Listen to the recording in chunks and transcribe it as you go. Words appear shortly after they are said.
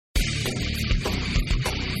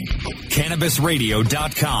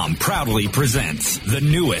CannabisRadio.com proudly presents the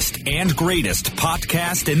newest and greatest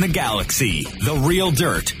podcast in the galaxy, The Real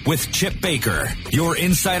Dirt with Chip Baker, your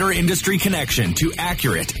insider industry connection to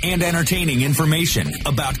accurate and entertaining information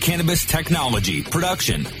about cannabis technology,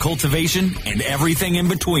 production, cultivation, and everything in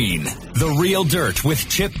between. The Real Dirt with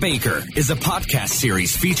Chip Baker is a podcast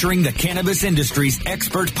series featuring the cannabis industry's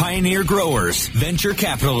expert pioneer growers, venture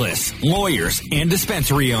capitalists, lawyers, and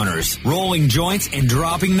dispensary owners, rolling joints and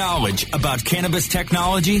dropping knowledge about cannabis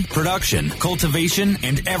technology, production, cultivation,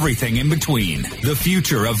 and everything in between. The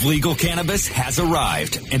future of legal cannabis has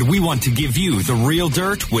arrived, and we want to give you the real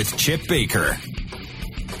dirt with Chip Baker.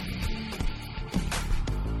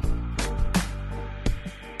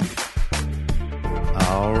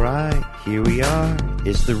 All right, here we are.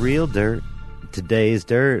 It's the real dirt. Today's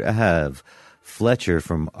dirt, I have Fletcher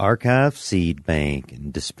from Archive Seed Bank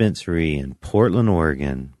and Dispensary in Portland,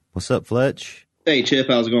 Oregon. What's up, Fletch? Hey, Chip.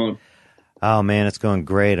 How's it going? Oh, man, it's going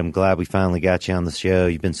great. I'm glad we finally got you on the show.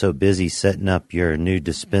 You've been so busy setting up your new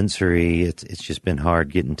dispensary. It's just been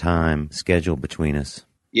hard getting time scheduled between us.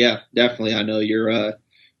 Yeah, definitely. I know you're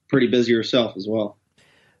pretty busy yourself as well.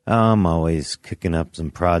 I'm always cooking up some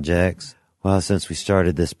projects. Well, since we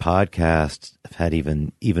started this podcast, I've had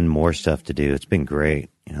even more stuff to do. It's been great.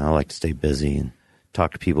 You know, I like to stay busy and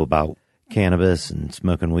talk to people about cannabis and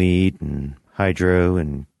smoking weed and hydro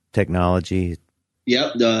and technology.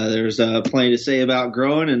 Yep, there's plenty to say about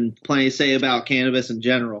growing and plenty to say about cannabis in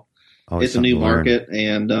general. Always it's a new market,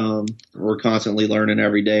 and we're constantly learning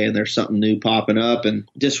every day, and there's something new popping up and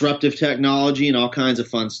disruptive technology and all kinds of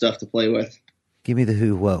fun stuff to play with. Give me the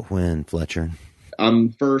who, what, when, Fletcher.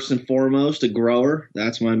 I'm first and foremost a grower.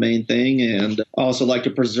 That's my main thing. And I also like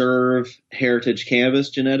to preserve heritage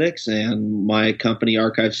cannabis genetics. And my company,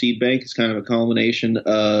 Archive Seed Bank, is kind of a culmination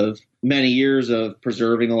of many years of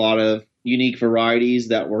preserving a lot of unique varieties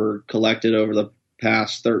that were collected over the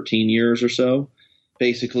past 13 years or so.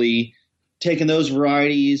 Basically, taking those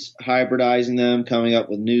varieties, hybridizing them, coming up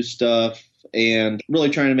with new stuff, and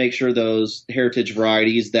really trying to make sure those heritage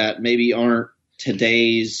varieties that maybe aren't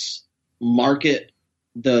today's market,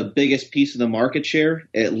 the biggest piece of the market share,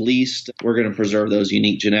 at least we're going to preserve those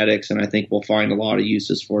unique genetics, and I think we'll find a lot of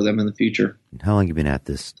uses for them in the future. How long have you been at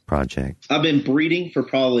this project? I've been breeding for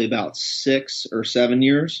probably about 6 or 7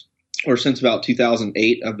 years, or since about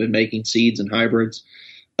 2008. I've been making seeds and hybrids,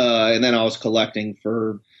 and then I was collecting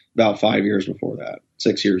for about 5 years before that,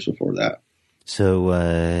 6 years before that. So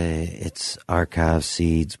it's Archive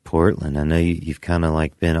Seeds Portland. I know you've kind of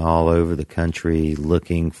like been all over the country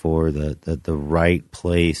looking for the right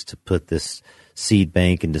place to put this seed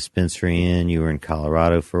bank and dispensary in. You were in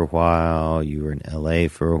Colorado for a while. You were in L.A.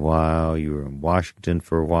 for a while. You were in Washington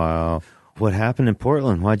for a while. What happened in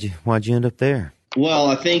Portland? Why'd you end up there? Well,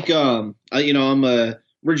 I think I'm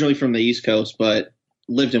originally from the East Coast, but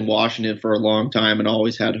lived in Washington for a long time and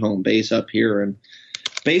always had home base up here. And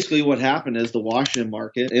basically what happened is the Washington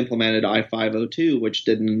market implemented I-502, which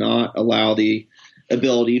did not allow the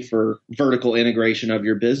ability for vertical integration of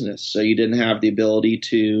your business. So you didn't have the ability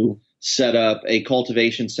to set up a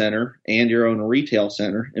cultivation center and your own retail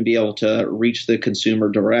center and be able to reach the consumer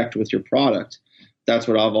direct with your product. That's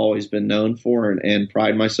what I've always been known for and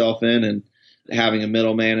pride myself in. And having a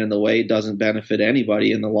middleman in the way doesn't benefit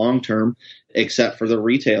anybody in the long term, except for the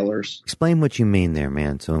retailers. Explain what you mean there,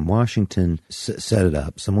 man. So in Washington, set it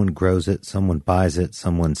up. Someone grows it, someone buys it,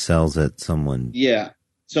 someone sells it, Yeah.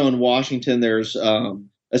 So in Washington, there's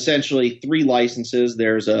essentially 3 licenses.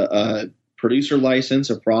 There's a producer license,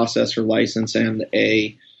 a processor license, and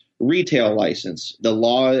a retail license. The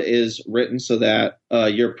law is written so that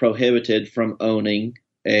you're prohibited from owning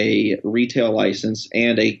a retail license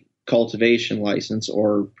and a cultivation license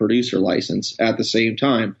or producer license at the same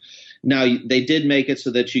time. Now, they did make it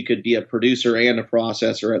so that you could be a producer and a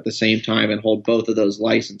processor at the same time and hold both of those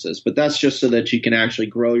licenses. But that's just so that you can actually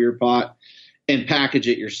grow your pot and package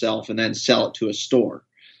it yourself and then sell it to a store.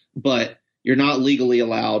 But you're not legally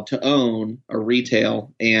allowed to own a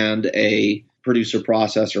retail and a producer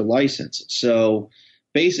processor license. So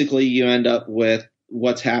basically, you end up with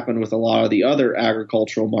what's happened with a lot of the other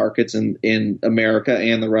agricultural markets in America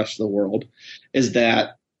and the rest of the world is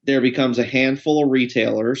that there becomes a handful of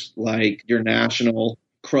retailers like your national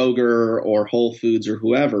Kroger or Whole Foods or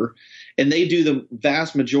whoever, and they do the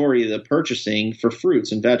vast majority of the purchasing for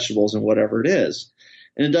fruits and vegetables and whatever it is.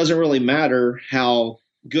 And it doesn't really matter how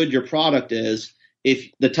good your product is if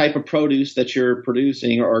the type of produce that you're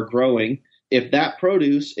producing or growing, if that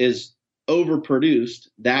produce is overproduced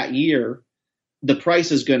that year, the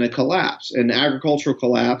price is going to collapse. And agricultural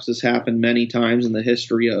collapse has happened many times in the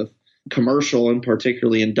history of commercial and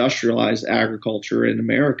particularly industrialized agriculture in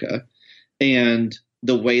America. And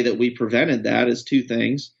the way that we prevented that is two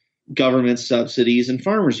things: government subsidies and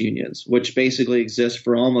farmers unions, which basically exist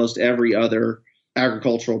for almost every other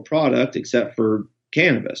agricultural product except for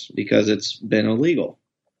cannabis because it's been illegal.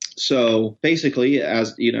 So basically,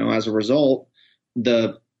 as a result,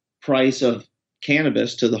 the price of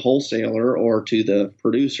cannabis to the wholesaler or to the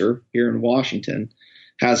producer here in Washington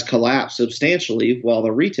has collapsed substantially, while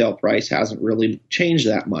the retail price hasn't really changed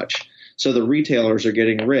that much. So the retailers are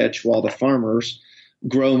getting rich while the farmers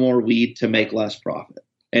grow more weed to make less profit.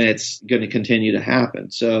 And it's going to continue to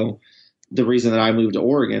happen. So the reason that I moved to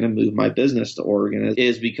Oregon and moved my business to Oregon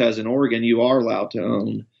is because in Oregon, you are allowed to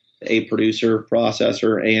own a producer,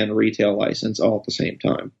 processor, and retail license all at the same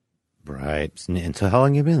time. Right. And so how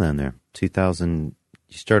long have you been down there? 2000,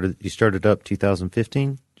 you started up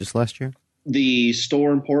 2015, just last year? The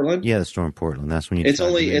store in Portland? Yeah, the store in Portland. That's when you It's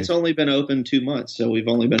only been open 2 months, so we've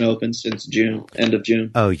only been open since June, end of June.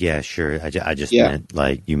 Oh, yeah, sure. I just meant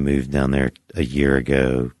like you moved down there a year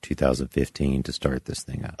ago, 2015, to start this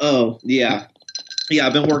thing up. Oh, yeah. Yeah,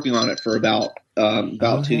 I've been working on it for about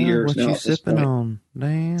 2 years what now. You at this sipping point. on?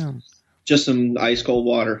 Damn. Just some ice cold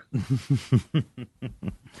water.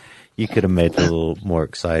 You could have made it a little more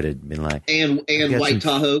excited, been like, and White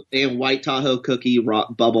Tahoe cookie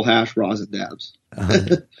bubble hash rosin dabs.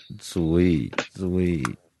 Sweet.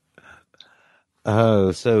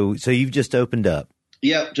 Oh, so you've just opened up.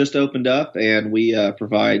 Yep, just opened up, and we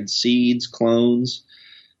provide seeds, clones,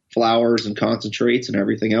 flowers, and concentrates, and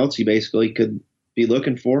everything else you basically could be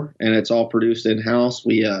looking for. And it's all produced in-house.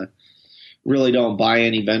 We really don't buy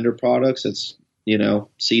any vendor products. It's,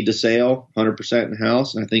 seed to sale, 100%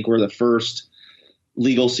 in-house. And I think we're the first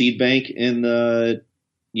legal seed bank in the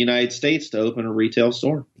United States to open a retail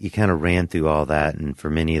store. You kind of ran through all that, and for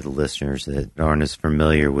many of the listeners that aren't as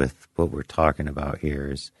familiar with what we're talking about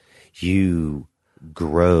here, is you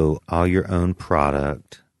grow all your own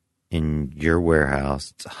product in your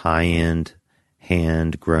warehouse. It's high-end,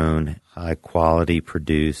 hand-grown, high-quality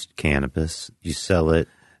produced cannabis. You sell it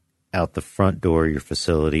out the front door of your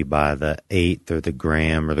facility by the eighth or the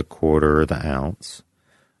gram or the quarter or the ounce,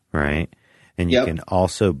 right? And you can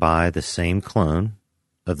also buy the same clone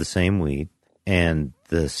of the same weed and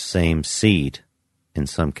the same seed in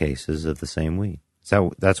some cases of the same weed.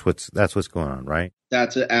 So that's what's going on, right?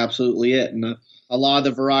 That's absolutely it. And a lot of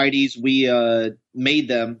the varieties, we made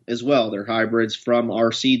them as well. They're hybrids from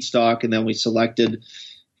our seed stock, and then we selected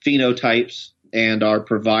phenotypes and are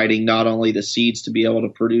providing not only the seeds to be able to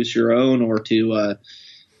produce your own or to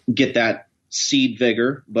get that seed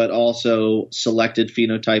vigor, but also selected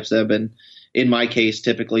phenotypes that have been, in my case,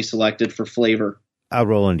 typically selected for flavor. I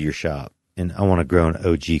roll into your shop and I want to grow an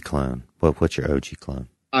OG clone. What's your OG clone?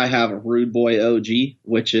 I have a Rude Boy OG,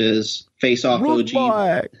 which is Face Off Rude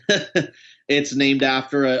OG. Boy. It's named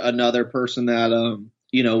after another person that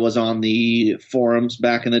was on the forums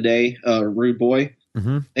back in the day, Rude Boy.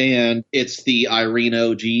 Mm-hmm. And it's the Irene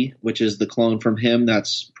OG, which is the clone from him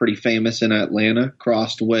that's pretty famous in Atlanta,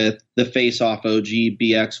 crossed with the Face Off OG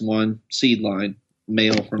BX1 seed line,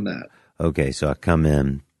 male from that. Okay, so I come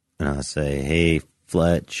in and I say, hey,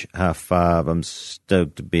 Fletch, high five. I'm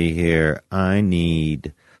stoked to be here. I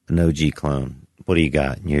need an OG clone. What do you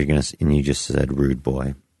got? And you just said Rude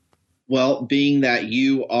Boy. Well, being that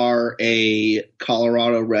you are a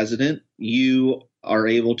Colorado resident, you are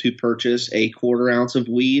able to purchase a 1/4 ounce of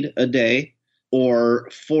weed a day or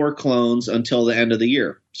 4 clones until the end of the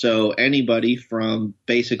year. So anybody from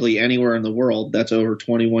basically anywhere in the world that's over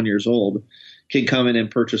 21 years old can come in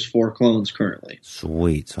and purchase 4 clones currently.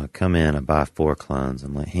 Sweet. So I come in, I buy 4 clones.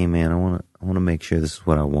 I'm like, hey man, I want to make sure this is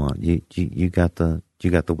what I want. You got the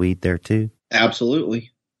weed there too?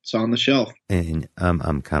 Absolutely. It's on the shelf. And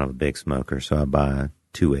I'm kind of a big smoker, so I buy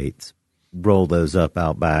 2 8s. Roll those up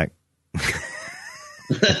out back.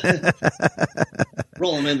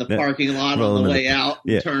 Roll them in the parking lot on the way out.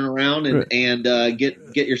 Yeah. Turn around and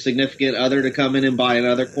get your significant other to come in and buy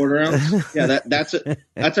another 1/4 ounce. Yeah,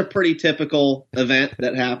 that's a pretty typical event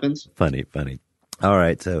that happens. Funny. All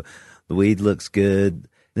right, so the weed looks good.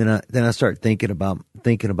 Then I start thinking about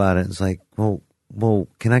it. It's like, well,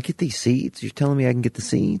 can I get these seeds? You're telling me I can get the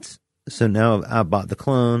seeds? So now I bought the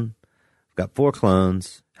clone. I've got 4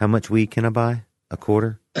 clones. How much weed can I buy? A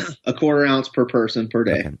 1/4? A 1/4 ounce per person per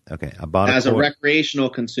day. Okay. I bought as a recreational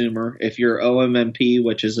consumer. If you're OMMP,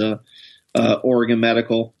 which is a Oregon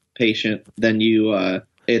medical patient, then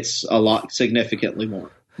it's a lot significantly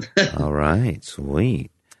more. All right,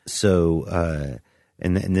 sweet. So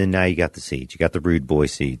and then now you got the seeds. You got the Rude Boy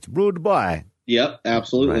seeds. Rude Boy. Yep,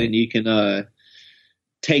 absolutely. Right. And you can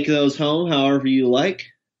take those home however you like,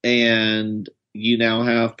 and you now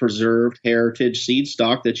have preserved heritage seed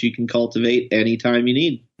stock that you can cultivate anytime you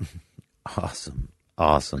need. Awesome.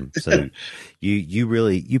 So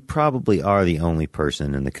you probably are the only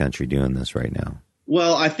person in the country doing this right now.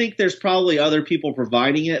 Well, I think there's probably other people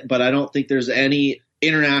providing it, but I don't think there's any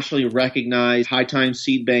internationally recognized High Times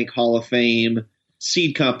Seed Bank Hall of Fame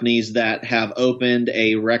seed companies that have opened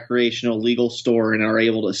a recreational legal store and are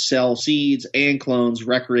able to sell seeds and clones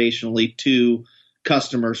recreationally to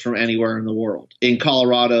customers from anywhere in the world. In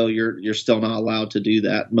Colorado, you're still not allowed to do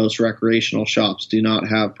that. Most recreational shops do not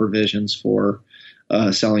have provisions for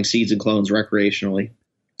selling seeds and clones recreationally.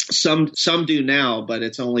 Some do now, but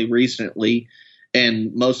it's only recently.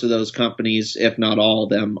 And most of those companies, if not all of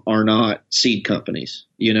them, are not seed companies,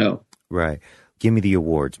 Right. Give me the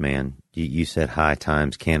awards, man. You said High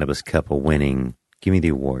Times Cannabis Cup of winning. Give me the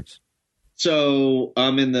awards. So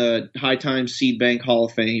I'm in the High Times Seed Bank Hall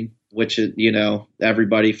of Fame, which is,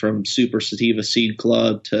 everybody from Super Sativa Seed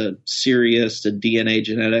Club to Sirius to DNA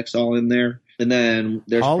Genetics all in there. And then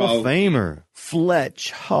there's Hall of Famer,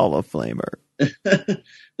 Fletch Hall of Famer.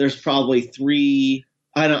 There's probably 3.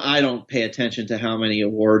 I don't pay attention to how many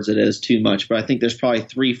awards it is too much, but I think there's probably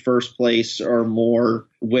 3 first place or more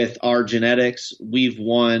with our genetics. We've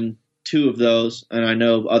won 2 of those, and I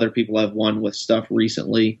know other people have won with stuff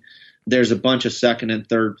recently. There's a bunch of second and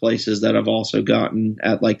third places that I've also gotten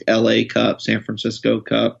at like LA Cup, San Francisco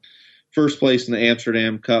Cup, first place in the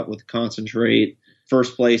Amsterdam Cup with concentrate,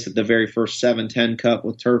 first place at the very first 710 Cup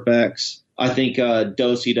with Terpex. I think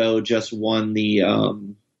Dosido just won the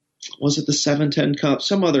was it the 710 Cup?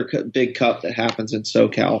 Some other big cup that happens in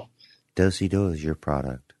SoCal. Dosido is your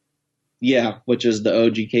product. Yeah, which is the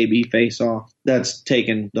OGKB face-off. That's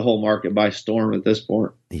taken the whole market by storm at this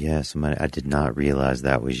point. Yeah, I did not realize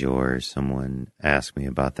that was yours. Someone asked me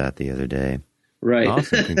about that the other day. Right.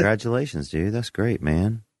 Awesome. Congratulations, dude. That's great,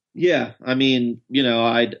 man. Yeah, I mean,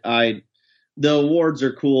 the awards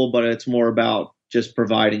are cool, but it's more about just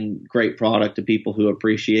providing great product to people who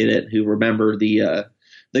appreciate it, who remember the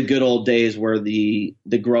good old days where the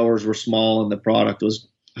growers were small and the product was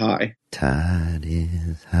high. Tide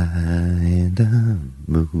is high and I'm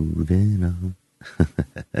moving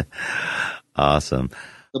on. Awesome.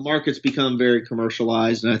 The market's become very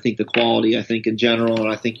commercialized, and I think the quality, in general,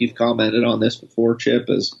 and I think you've commented on this before, Chip,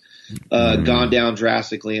 has gone down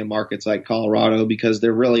drastically in markets like Colorado because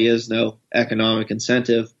there really is no economic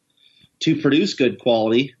incentive to produce good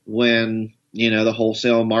quality when the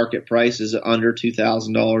wholesale market price is under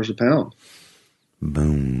 $2,000 a pound.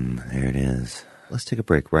 Boom. There it is. Let's take a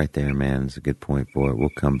break right there, man. It's a good point for it. We'll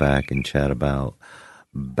come back and chat about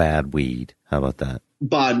bad weed. How about that?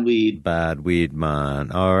 Bad weed. Bad weed,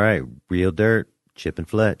 man. All right. Real Dirt, Chip and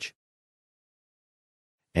Fletch.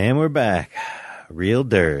 And we're back. Real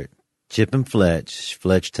Dirt, Chip and Fletch.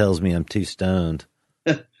 Fletch tells me I'm too stoned.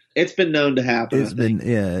 It's been known to happen. It's been,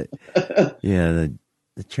 yeah. Yeah,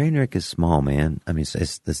 the train wreck is small, man. I mean,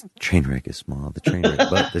 the train wreck is small. The train wreck,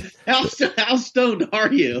 but how stoned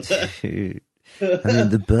are you? Dude, I mean,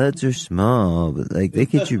 the buds are small, but like they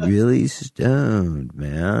get you really stoned,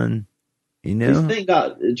 man.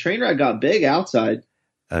 The train wreck got big outside.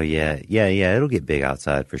 Oh yeah. It'll get big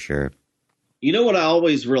outside for sure. You know what I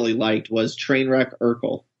always really liked was Trainwreck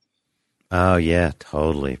Urkel. Oh yeah,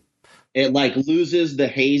 totally. It loses the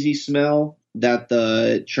hazy smell that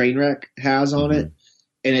the Trainwreck has on it.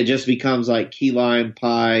 And it just becomes like key lime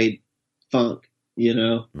pie funk,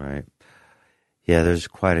 Right. Yeah, there's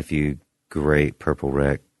quite a few great Purple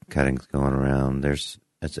Wreck cuttings going around. It's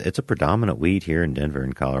a predominant weed here in Denver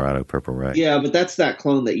and Colorado, Purple Wreck. Yeah, but that's that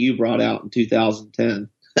clone that you brought out in 2010.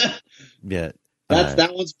 Yeah.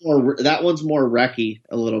 That one's more wrecky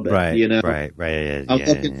a little bit, right, Right. I'm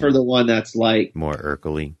looking for the one that's like more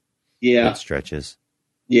Urkel-y. Yeah. It stretches.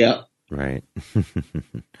 Yeah. Right.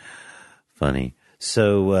 Funny.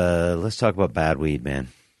 So let's talk about bad weed, man.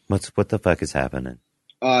 What the fuck is happening?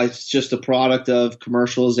 It's just a product of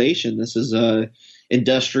commercialization. This is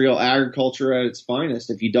industrial agriculture at its finest.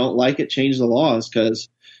 If you don't like it, change the laws, because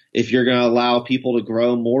if you're going to allow people to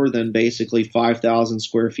grow more than basically 5,000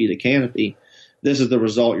 square feet of canopy, this is the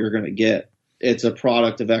result you're going to get. It's a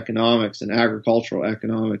product of economics and agricultural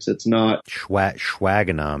economics. It's not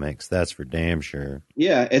schwagonomics. That's for damn sure.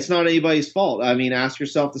 Yeah, it's not anybody's fault. I mean, ask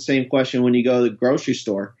yourself the same question when you go to the grocery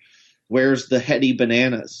store. Where's the heady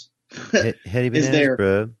bananas? Heady bananas,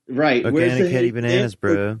 bro. Right. Organic heady bananas,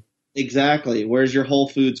 bro. Exactly. Where's your Whole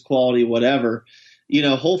Foods quality, whatever?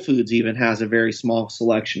 Whole Foods even has a very small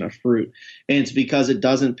selection of fruit. And it's because it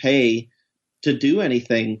doesn't pay to do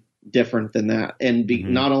anything different than that. And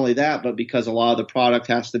not only that, but because a lot of the product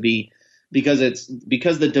has to be, because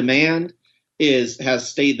the demand has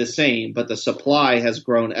stayed the same, but the supply has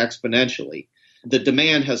grown exponentially. The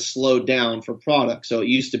demand has slowed down for product. So it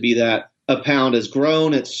used to be that a pound has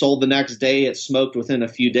grown, it's sold the next day, it's smoked within a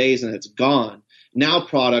few days, and it's gone. Now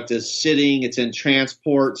product is sitting, it's in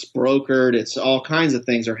transport, it's brokered, it's all kinds of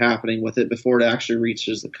things are happening with it before it actually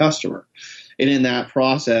reaches the customer. And in that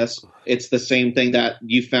process, it's the same thing that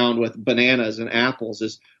you found with bananas and apples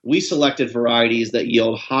is we selected varieties that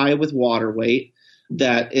yield high with water weight,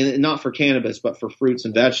 that not for cannabis, but for fruits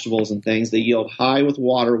and vegetables and things, they yield high with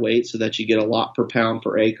water weight so that you get a lot per pound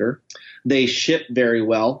per acre. They ship very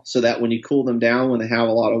well so that when you cool them down, when they have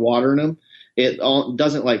a lot of water in them, it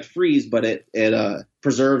doesn't like freeze, but it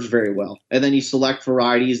preserves very well. And then you select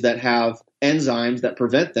varieties that have enzymes that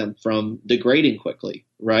prevent them from degrading quickly,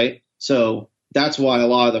 right? So that's why a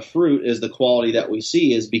lot of the fruit is the quality that we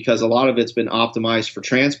see, is because a lot of it's been optimized for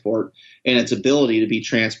transport and its ability to be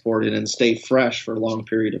transported and stay fresh for a long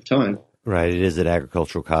period of time. Right. It is an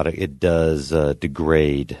agricultural product. It does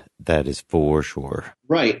degrade. That is for sure.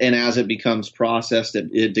 Right. And as it becomes processed,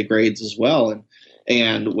 it degrades as well.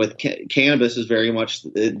 And with cannabis is very much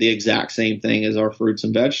the exact same thing as our fruits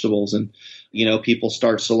and vegetables. And, you know, people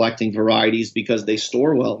start selecting varieties because they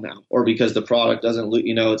store well now, or because the product doesn't,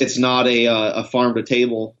 you know, it's not a farm to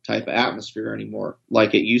table type of atmosphere anymore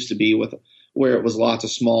like it used to be, with where it was lots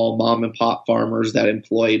of small mom and pop farmers that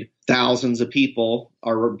employed thousands of people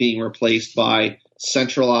are being replaced by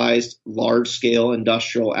centralized large scale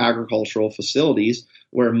industrial agricultural facilities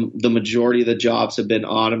where the majority of the jobs have been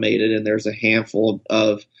automated, and there's a handful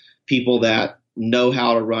of people that know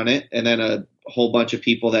how to run it, and then a whole bunch of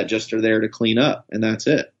people that just are there to clean up, and that's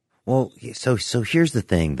it. Well, so here's the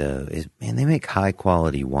thing, though, is, man, they make high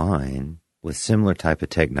quality wine with similar type of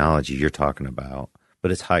technology you're talking about,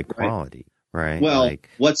 but it's high quality, right? Well,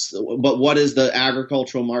 what is the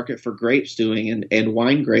agricultural market for grapes doing, and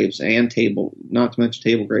wine grapes and not to mention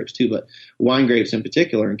table grapes too, but wine grapes in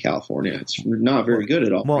particular in California? It's not very good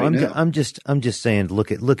at all. Well, now. I'm just saying,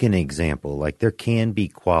 look at an example. Like, there can be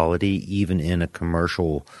quality even in a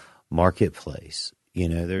commercial marketplace. You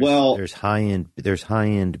know, there's high end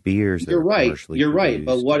beers. You're right.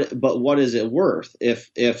 But what is it worth?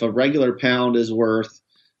 If a regular pound is worth,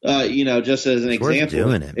 just as an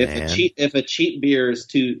example, if a cheap beer is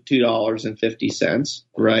 $2.50,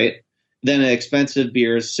 right, then an expensive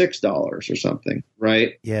beer is $6 or something,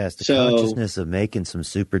 right? Yeah, it's the consciousness of making some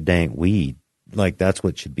super dank weed. Like, that's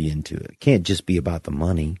what should be into it. It can't just be about the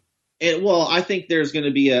money. I think there's going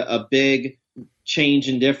to be a big change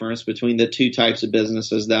in difference between the two types of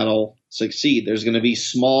businesses that'll succeed. There's going to be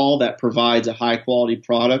small that provides a high quality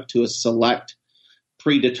product to a select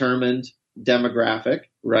predetermined demographic,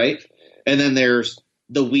 right? And then there's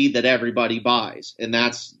the weed that everybody buys, and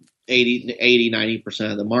that's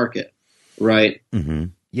 90% of the market, right? Mm-hmm.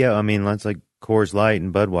 Yeah, I mean, that's like Coors Light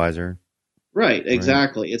and Budweiser. Right,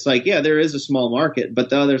 exactly. Right. It's like, yeah, there is a small market, but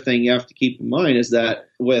the other thing you have to keep in mind is that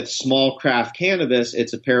with small craft cannabis,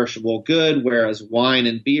 it's a perishable good, whereas wine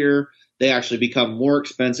and beer, they actually become more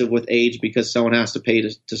expensive with age because someone has to pay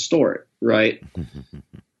to store it, right?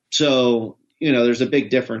 So, there's a big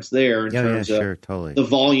difference there in terms of the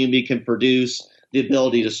volume you can produce, the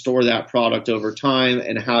ability to store that product over time,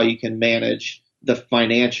 and how you can manage the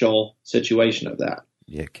financial situation of that.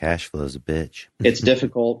 Yeah, cash flow's a bitch. It's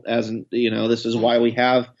difficult, this is why we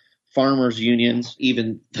have farmers unions.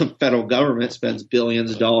 Even the federal government spends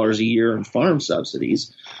billions of dollars a year in farm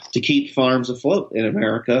subsidies to keep farms afloat in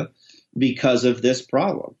America because of this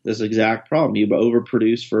problem, this exact problem. You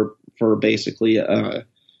overproduce for basically a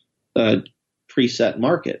preset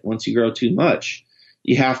market. Once you grow too much,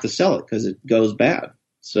 you have to sell it because it goes bad.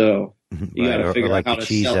 So you got to figure out how to sell it. Like the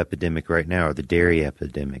cheese epidemic right now, or the dairy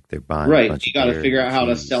epidemic. They're buying right. You got to figure out how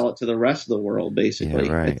to sell it to the rest of the world, basically.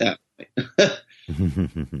 Yeah, right. At that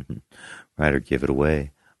point. Right, or give it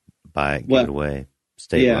away, buy it, give it away,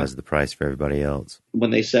 stabilize the price for everybody else.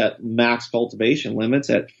 When they set max cultivation limits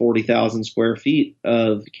at 40,000 square feet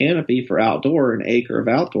of canopy for outdoor, an acre of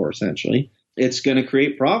outdoor, essentially, it's going to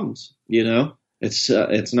create problems.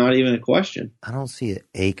 It's not even a question. I don't see an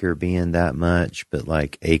acre being that much, but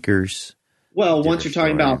like acres. Well, once you're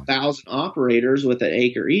talking about 1,000 operators with an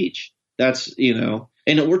acre each, that's, and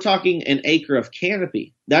we're talking an acre of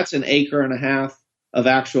canopy. That's an acre and a half of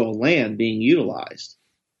actual land being utilized.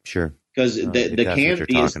 Sure. Because the canopy what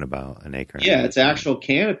you're talking about, an acre. Yeah, it's actual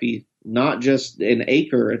canopy, not just an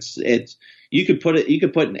acre. It's you could put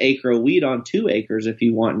an acre of weed on 2 acres if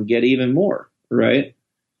you want and get even more, right?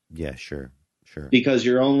 Yeah, sure. Because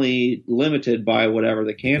you're only limited by whatever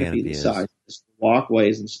the canopy the size.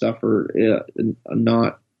 Walkways and stuff are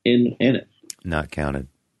not in it. Not counted.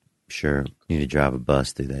 Sure. You need to drive a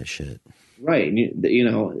bus through that shit. Right. And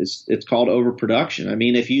it's called overproduction. I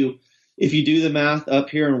mean, if you do the math up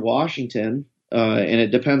here in Washington, and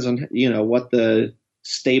it depends on, what the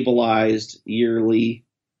stabilized yearly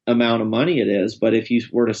amount of money it is. But if you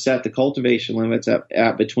were to set the cultivation limits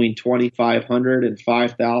at between 2,500 and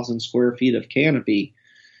 5,000 square feet of canopy,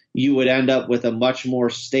 you would end up with a much more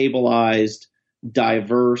stabilized,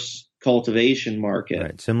 diverse cultivation market.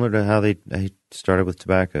 Right. Similar to how they started with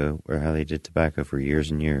tobacco, or how they did tobacco for years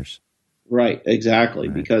and years. Right, exactly.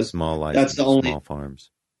 Right. Because small licenses, small farms.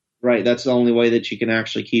 Right, that's the only way that you can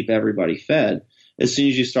actually keep everybody fed. As soon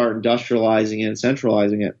as you start industrializing it and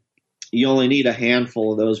centralizing it, you only need a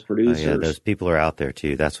handful of those producers. Oh, yeah, those people are out there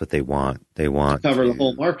too. That's what they want. They want to cover the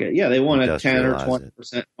whole market. Yeah, they want a 10 or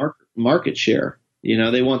 20% market share.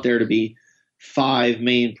 They want there to be 5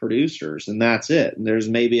 main producers, and that's it. And there's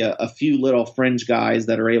maybe a few little fringe guys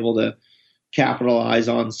that are able to capitalize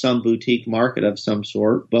on some boutique market of some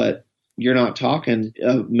sort, but you're not talking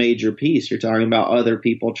a major piece. You're talking about other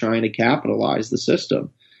people trying to capitalize the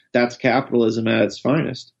system. That's capitalism at its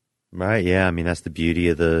finest. Right, yeah. I mean, that's the beauty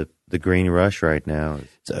of the green rush right now.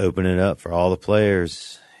 It's opening it up for all the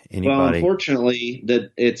players. Anybody. Well, unfortunately,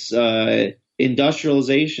 that it's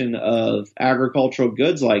industrialization of agricultural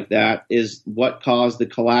goods like that is what caused the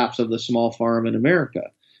collapse of the small farm in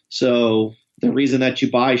America. So the reason that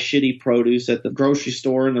you buy shitty produce at the grocery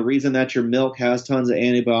store and the reason that your milk has tons of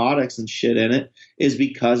antibiotics and shit in it is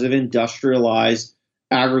because of industrialized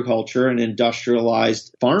agriculture and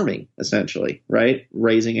industrialized farming, essentially, right?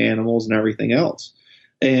 Raising animals and everything else.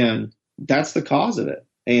 And that's the cause of it.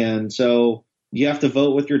 And so you have to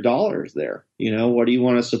vote with your dollars there. What do you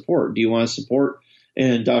want to support? Do you want to support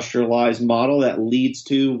an industrialized model that leads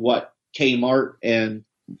to what Kmart and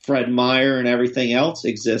Fred Meyer and everything else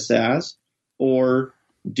exists as? Or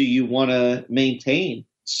do you want to maintain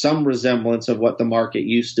some resemblance of what the market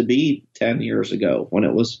used to be 10 years ago when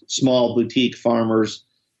it was small boutique farmers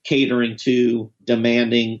catering to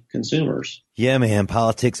demanding consumers? Yeah, man,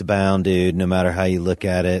 politics abound, dude. No matter how you look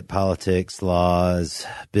at it, politics, laws,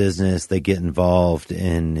 business, they get involved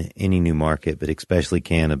in any new market, but especially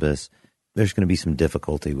cannabis. There's going to be some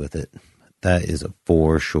difficulty with it. That is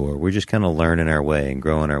for sure. We're just kind of learning our way and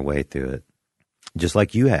growing our way through it. Just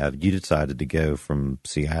like you have. You decided to go from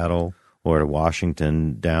Seattle or to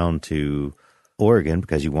Washington down to Oregon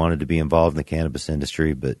because you wanted to be involved in the cannabis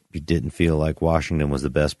industry, but you didn't feel like Washington was the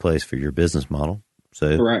best place for your business model.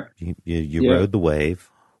 So correct. You rode the wave,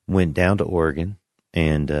 went down to Oregon,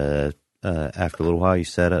 and after a little while, you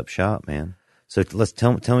set up shop, man. So let's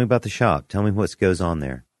tell me about the shop. Tell me what goes on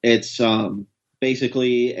there. It's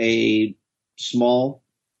basically a small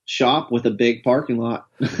shop with a big parking lot.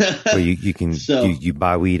 Where you can you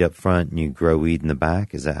buy weed up front and you grow weed in the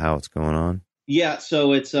back. Is that how it's going on? Yeah,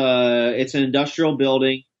 so it's an industrial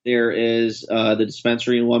building. There is the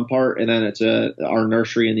dispensary in one part, and then it's our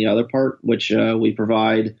nursery in the other part, which we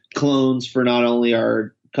provide clones for not only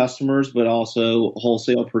our customers but also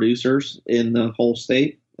wholesale producers in the whole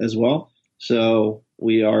state as well. So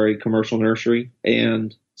we are a commercial nursery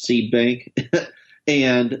and seed bank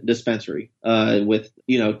and dispensary with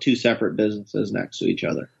 2 separate businesses next to each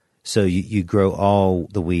other. So you grow all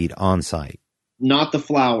the weed on site. Not the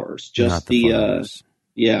flowers, just the flowers.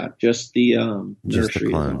 Just the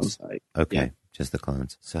nursery on site. Okay, yeah. Just the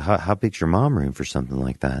clones. So how big's your mom room for something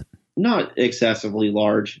like that? Not excessively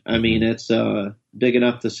large. I mean, it's big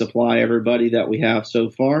enough to supply everybody that we have so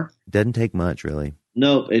far. Doesn't take much, really.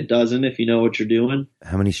 Nope, it doesn't if you know what you're doing.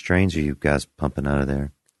 How many strains are you guys pumping out of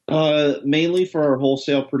there? Mainly for our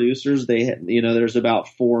wholesale producers, there's about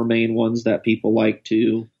 4 main ones that people like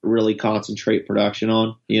to really concentrate production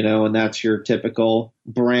on, and that's your typical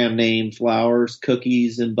brand name flowers,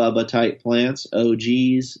 cookies and Bubba type plants,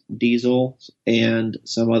 OGs, diesel, and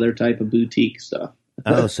some other type of boutique stuff.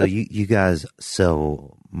 Oh, so you guys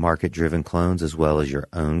sell market driven clones as well as your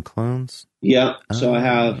own clones? Yeah. So I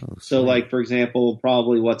have, like, for example,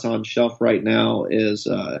 probably what's on shelf right now is,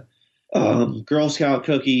 Girl Scout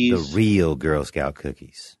cookies. The real Girl Scout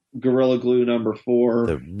cookies. Gorilla Glue number 4.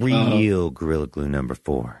 The real Gorilla Glue number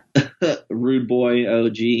 4. Rude Boy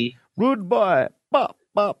OG. Rude Boy. Bop,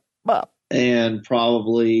 bop, bop. And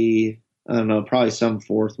probably some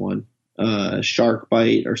 4th one. Shark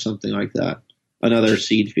Bite or something like that. Another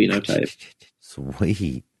seed phenotype.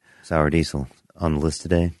 Sweet. Sour Diesel on the list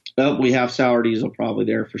today? Oh, we have Sour Diesel probably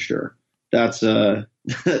there for sure. That's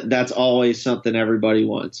that's always something everybody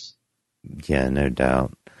wants. Yeah, no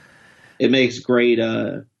doubt. It makes great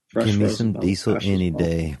fresh. Give me some diesel any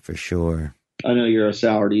day for sure. I know you're a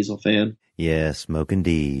Sour Diesel fan. Yeah, smoking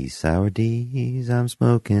D's, sour D's. I'm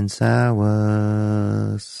smoking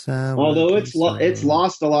sour. Although it's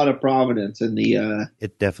lost a lot of prominence in the.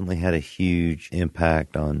 It definitely had a huge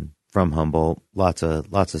impact from Humboldt. Lots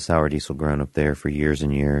of sour diesel grown up there for years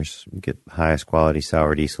and years. You get highest quality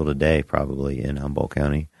sour diesel today probably in Humboldt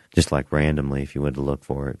County. Just like randomly, if you went to look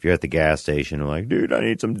for it. If you're at the gas station, like, dude, I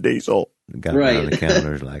need some diesel. The guy behind the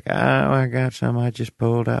counter's like, oh, I got some. I just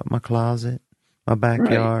pulled out my closet. My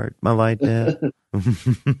backyard, my light deck.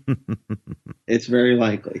 It's very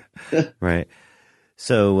likely. Right.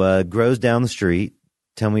 So grow's down the street.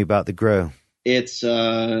 Tell me about the grow. It's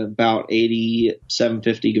about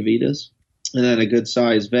 750 gavitas. And then a good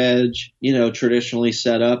sized veg, traditionally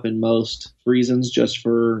set up in most reasons just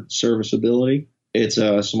for serviceability. It's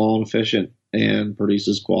small and efficient and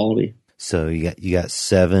produces quality. So you got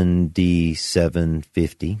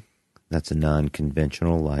 7D750. That's a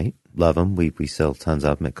non-conventional light. Love them. We sell tons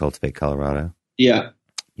of them at Cultivate Colorado. Yeah.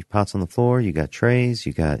 You pots on the floor. You got trays.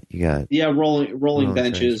 You got. Yeah, rolling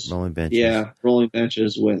benches. Trays, rolling benches. Yeah, rolling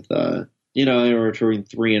benches with anywhere between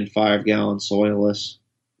 3 and 5 gallon soilless,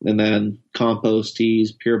 and then compost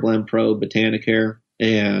teas, Pure Blend Pro, Botanicare,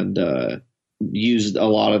 and used a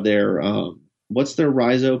lot of their what's their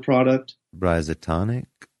Rhizo product? Rhizotonic,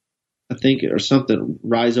 I think, or something.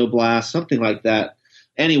 Rhizoblast, something like that.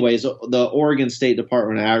 Anyways, the Oregon State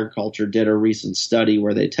Department of Agriculture did a recent study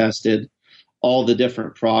where they tested all the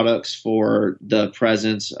different products for the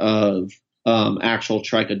presence of actual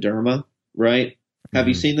trichoderma, right? Mm-hmm. Have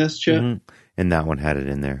you seen this, Chip? Mm-hmm. And that one had it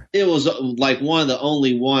in there. It was like one of the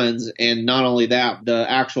only ones, and not only that, the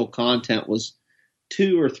actual content was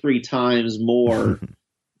 2 or 3 times more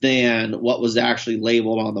than what was actually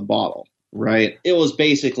labeled on the bottle. Right. It was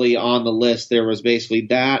basically on the list. There was basically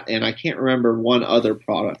that, and I can't remember one other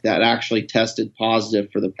product that actually tested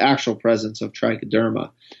positive for the actual presence of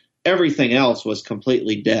trichoderma. Everything else was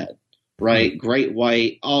completely dead. Right. Great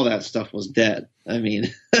White, all that stuff was dead. I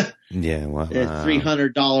mean, yeah, wow. A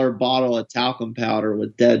 $300 bottle of talcum powder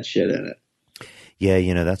with dead shit in it.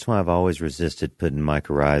 Yeah, that's why I've always resisted putting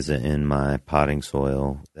mycorrhiza in my potting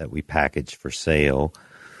soil that we package for sale.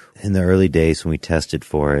 In the early days when we tested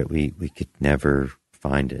for it, we could never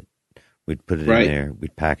find it. We'd put it in there,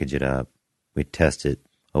 we'd package it up, we'd test it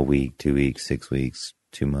a week, 2 weeks, 6 weeks,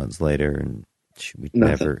 2 months later, and we'd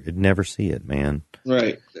never see it, man.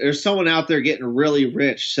 Right. There's someone out there getting really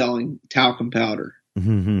rich selling talcum powder.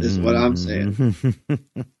 Is what I'm saying.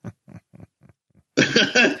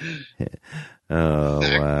 Wow.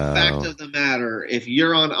 Fact of the matter, if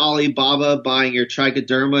you're on Alibaba buying your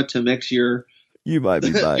trichoderma to mix you might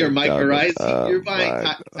be buying your mycorrhiza. You're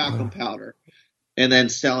buying talcum powder and then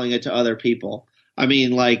selling it to other people. I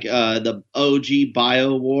mean, like the OG Bio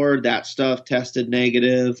Award, that stuff tested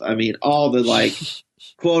negative. I mean, all the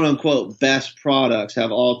quote unquote best products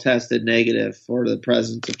have all tested negative for the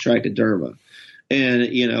presence of trichoderma. And,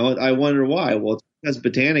 I wonder why. Well, it's because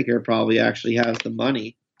Botanicare probably actually has the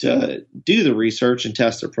money to do the research and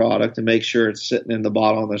test the product and make sure it's sitting in the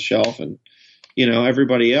bottle on the shelf. And,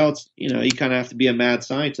 everybody else, you kind of have to be a mad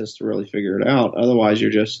scientist to really figure it out. Otherwise, you're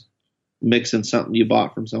just mixing something you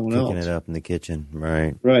bought from someone else. Cooking it up in the kitchen,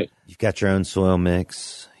 right? Right. You've got your own soil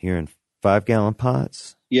mix. You're in 5-gallon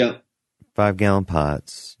pots. Yeah. 5-gallon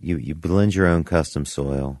pots. You blend your own custom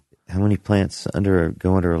soil. How many plants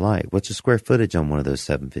go under a light? What's the square footage on one of those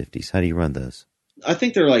 750s? How do you run those? I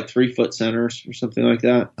think they're like 3-foot centers or something like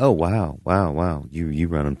that. Oh, wow. You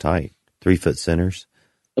run them tight. 3-foot centers.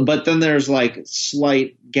 But then there's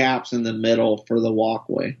slight gaps in the middle for the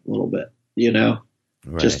walkway a little bit, right.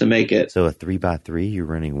 Just to make it. So a 3x3, you're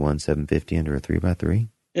running one 750 under a 3x3?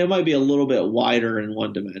 It might be a little bit wider in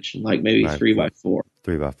one dimension, like maybe 3x4.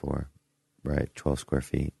 3x4, right, 12 square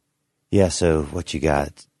feet. Yeah, so what you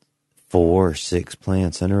got, 4 or 6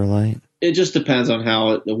 plants under a light? It just depends on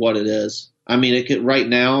what it is. I mean, it could right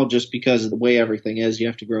now, just because of the way everything is, you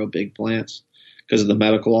have to grow big plants because of the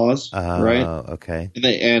medical laws, right? Oh, okay.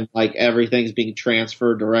 And everything's being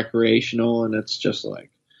transferred to recreational, and it's just a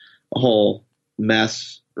whole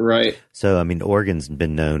mess, right? So, I mean, Oregon's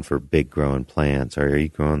been known for big growing plants. Are you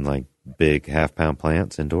growing big half-pound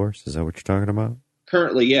plants indoors? Is that what you're talking about?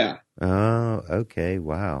 Currently, yeah. Oh, okay.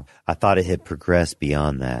 Wow. I thought it had progressed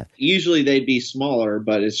beyond that. Usually they'd be smaller,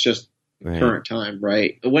 but it's just current time,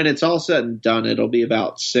 right? When it's all said and done, it'll be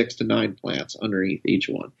about 6 to 9 plants underneath each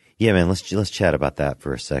one. Yeah, man, let's chat about that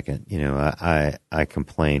for a second. I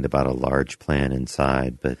complained about a large plant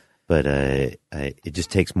inside, but it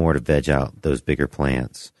just takes more to veg out those bigger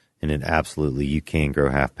plants. And it absolutely, you can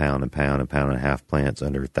grow half-pound and pound and a half plants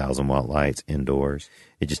under 1,000-watt lights indoors.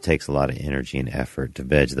 It just takes a lot of energy and effort to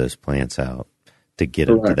veg those plants out to get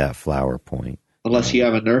them to Correct. that flower point. Unless you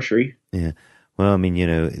have a nursery. Yeah. Well, I mean,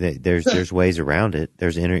 there's ways around it.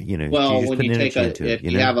 There's you Well, just when put you energy take into it.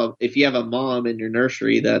 if you have a mom in your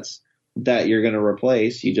nursery that you're going to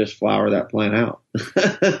replace, you just flower that plant out.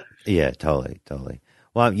 Yeah, totally.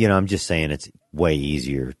 Well, I'm just saying it's way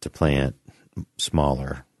easier to plant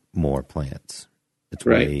smaller, more plants. It's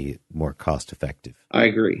Right. way more cost effective. I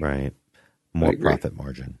agree. Right. More I agree. profit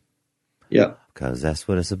margin. Yeah. Because that's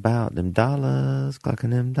what it's about. Them dollars,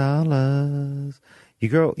 clocking them dollars.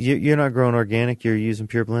 You're not growing organic. You're using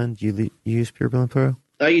Pure Blend. You use Pure Blend Pro?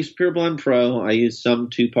 I use Pure Blend Pro. I use some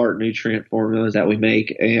 2-part nutrient formulas that we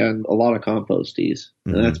make and a lot of compost teas.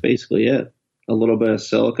 Mhm. And that's basically it. A little bit of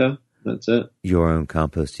silica. That's it. Your own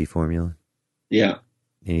compost tea formula? Yeah.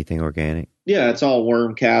 Anything organic? Yeah, it's all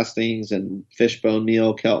worm castings and fishbone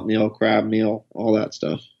meal, kelp meal, crab meal, all that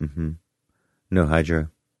stuff. Mm-hmm. No hydro?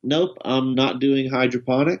 Nope, I'm not doing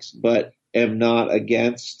hydroponics, but am not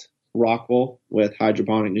against Rockwool with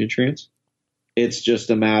hydroponic nutrients. It's just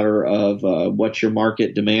a matter of what your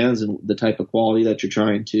market demands and the type of quality that you're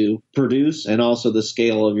trying to produce, and also the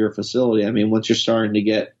scale of your facility. I mean, once you're starting to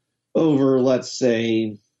get over, let's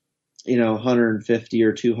say, 150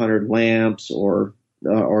 or 200 lamps or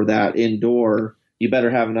that indoor, you better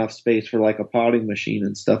have enough space for like a potting machine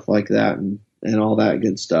and stuff like that and all that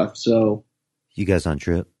good stuff. So, You guys on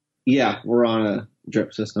drip? yeah, we're on a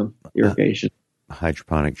drip system, irrigation. A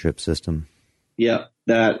hydroponic drip system? Yeah,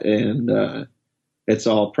 that, and it's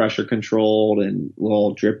all pressure controlled and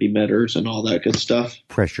little drip emitters and all that good stuff.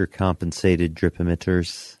 Pressure compensated drip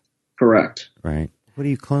emitters? Correct. Right. What do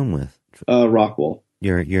you clone with? Rockwool.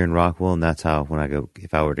 You're in Rockwool, and that's how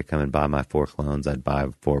if I were to come and buy my 4 clones, I'd buy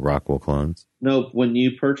 4 Rockwool clones. Nope. When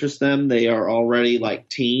you purchase them, they are already like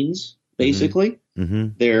teens, basically. Mm-hmm.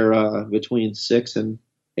 They're between 6 and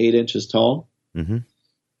 8 inches tall.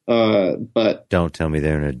 Mm-hmm. But Don't tell me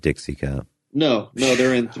they're in a Dixie cup. no,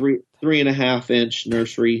 they're in 3.5 inch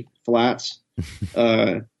nursery flats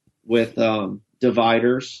with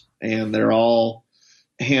dividers, and they're all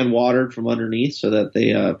hand watered from underneath so that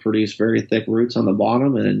they produce very thick roots on the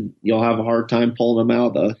bottom, and you'll have a hard time pulling them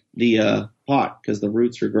out of the pot because the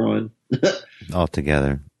roots are growing All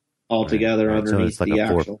together. together Right. underneath So it's like the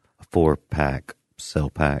a actual. 4-pack cell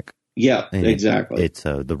pack. Yeah, And exactly. It's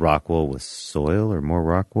the Rockwool with soil or more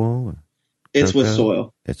Rockwool? It's with cocoa?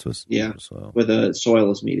 soil, It's with Yeah. soil. with a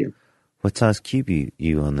soilless medium. What size cube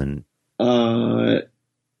you on the?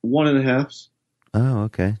 1.5. Oh,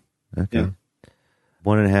 okay. Yeah.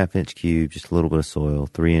 1.5 inch cube, just a little bit of soil,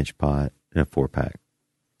 3-inch pot, and a 4-pack.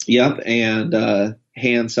 Yep, and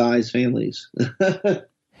hand size families.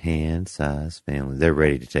 Hand size family. They're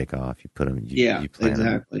ready to take off. You put them. Yeah, you plant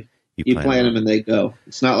exactly. Them. You plant them and they go.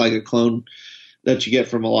 It's not like a clone that you get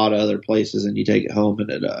from a lot of other places and you take it home and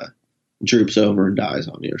it droops over and dies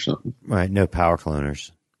on you or something. Right. No power cloners.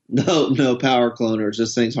 No power cloners.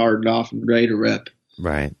 This thing's hardened off and ready to rip.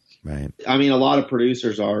 Right. I mean, a lot of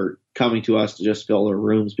producers are coming to us to just fill their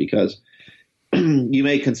rooms because you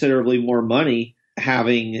make considerably more money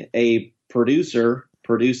having a producer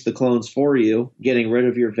produce the clones for you, getting rid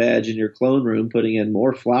of your veg in your clone room, putting in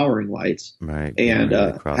more flowering lights, Right. and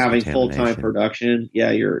Really having full-time production.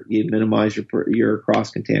 Yeah, you minimize your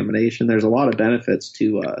cross-contamination. There's a lot of benefits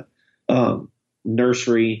to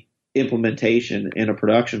nursery implementation in a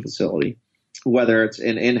production facility, whether it's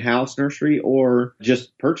an in-house nursery or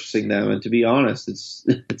just purchasing them. And to be honest,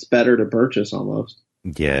 it's better to purchase almost.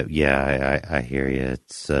 Yeah, I hear you.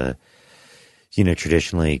 It's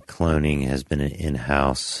traditionally cloning has been an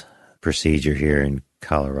in-house procedure here in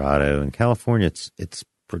Colorado. In California, it's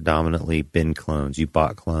predominantly been clones. You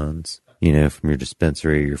bought clones, from your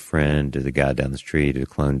dispensary, your friend, to the guy down the street, to the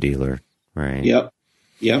clone dealer, right? Yep.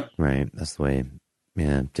 Right. That's the way.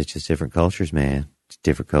 Yeah, it's just different cultures, man. It's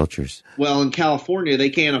different cultures. Well, in California, they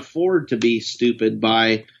can't afford to be stupid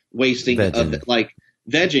by wasting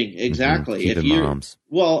vegging. Exactly. Keeping moms.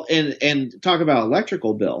 Well, and talk about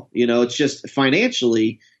electrical bill. It's just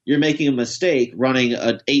financially, you're making a mistake running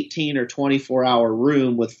an 18 or 24 hour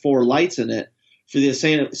room with 4 lights in it for the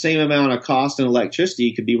same amount of cost and electricity.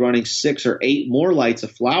 You could be running 6 or 8 more lights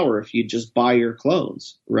of flower if you just buy your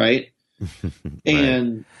clones, right?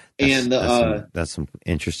 Right. That's some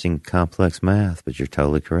interesting complex math, but you're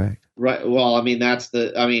totally correct. Right. Well, I mean,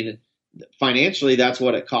 financially, that's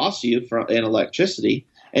what it costs you in electricity,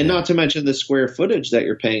 and not to mention the square footage that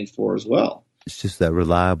you're paying for as well. It's just that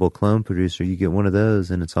reliable clone producer. You get one of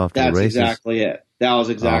those, and it's off to the races. That's exactly it. That was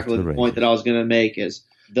exactly the point that I was going to make. Is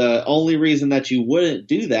the only reason that you wouldn't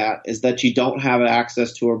do that is that you don't have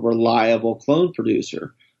access to a reliable clone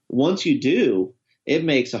producer. Once you do, it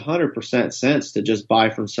makes 100% sense to just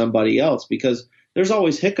buy from somebody else, because there's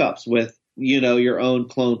always hiccups with, your own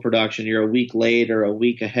clone production. You're a week late or a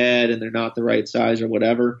week ahead and they're not the right size or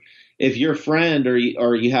whatever. If your friend or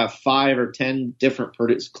you have 5 or 10 different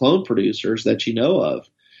clone producers that you know of,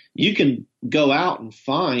 you can go out and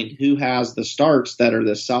find who has the starts that are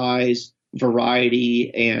the size,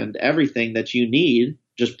 variety, and everything that you need.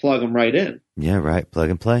 Just plug them right in. Yeah, right. Plug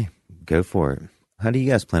and play. Go for it. How do you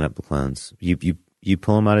guys plant up the clones? You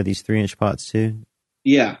pull them out of these 3-inch pots too?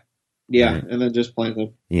 Yeah. Right. And then just plant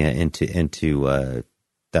them. Yeah, into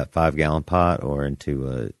that 5-gallon pot or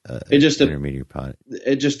into It just intermediate pot.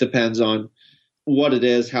 It just depends on what it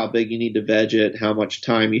is, how big you need to veg it, how much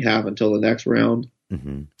time you have until the next round.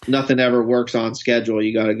 Mm-hmm. Nothing ever works on schedule.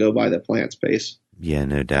 You got to go by the plant space. Yeah,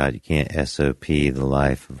 no doubt. You can't SOP the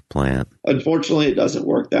life of a plant. Unfortunately, it doesn't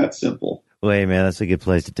work that simple. Well, hey, man, that's a good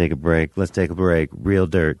place to take a break. Let's take a break. Real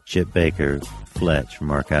Dirt, Chip Baker, Fletch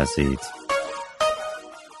from Archive Seeds.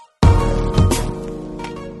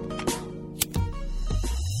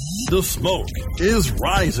 The smoke is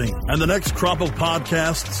rising, and the next crop of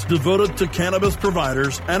podcasts devoted to cannabis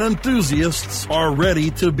providers and enthusiasts are ready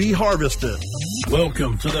to be harvested.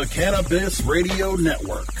 Welcome to the Cannabis Radio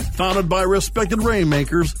Network, founded by respected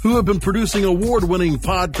rainmakers who have been producing award-winning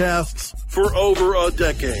podcasts for over a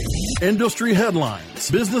decade. Industry headlines,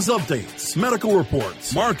 business updates, medical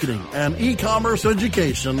reports, marketing, and e-commerce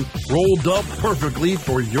education rolled up perfectly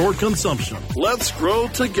for your consumption. Let's grow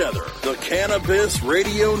together. The Cannabis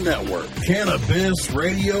Radio Network.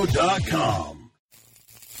 CannabisRadio.com.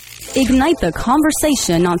 Ignite the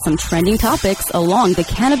conversation on some trending topics along the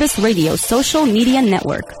Cannabis Radio social media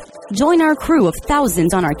network. Join our crew of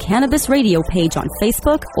thousands on our Cannabis Radio page on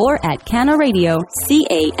Facebook or at Canna Radio,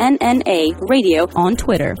 CANNA Radio on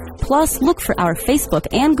Twitter. Plus, look for our Facebook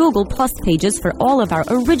and Google Plus pages for all of our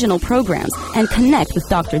original programs and connect with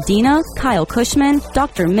Dr. Dina, Kyle Cushman,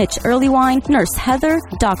 Dr. Mitch Earlywine, Nurse Heather,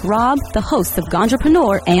 Doc Rob, the hosts of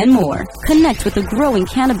Ganjapreneur, and more. Connect with the growing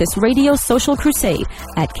Cannabis Radio social crusade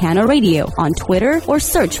at Canna Radio on Twitter or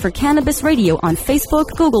search for Cannabis Radio on Facebook,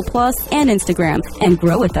 Google Plus, and Instagram and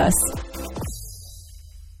grow with us.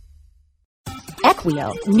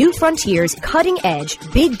 Equio, New Frontier's cutting-edge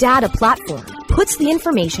big data platform, puts the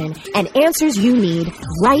information and answers you need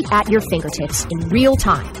right at your fingertips in real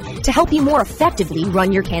time to help you more effectively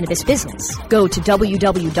run your cannabis business. Go to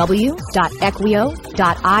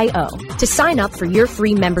www.equio.io to sign up for your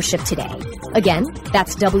free membership today. Again,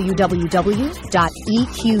 that's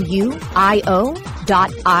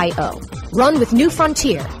www.equio.io. Run with New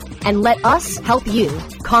Frontier and let us help you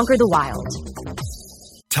conquer the wild.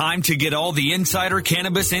 Time to get all the insider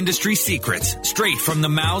cannabis industry secrets straight from the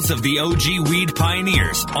mouths of the OG weed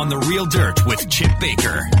pioneers on The Real Dirt with Chip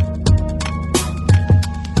Baker.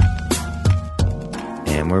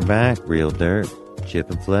 And we're back. Real Dirt, Chip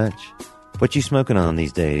and Fletch. What you smoking on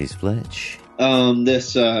these days, Fletch?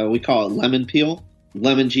 This we call it lemon peel.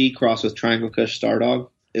 Lemon G crossed with Triangle Kush Star Dog.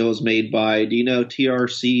 It was made by, do you know TR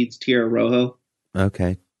Seeds, Tierra Rojo?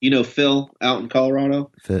 Okay. You know Phil out in Colorado?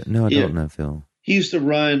 No, I don't know Phil. He used to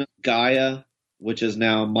run Gaia, which is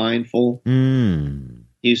now Mindful. He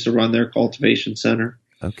used to run their cultivation center.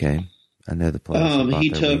 Okay. I know the place. He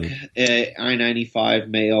took a I-95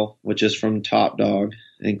 male, which is from Top Dog,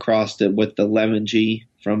 and crossed it with the Lemon G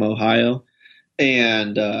from Ohio.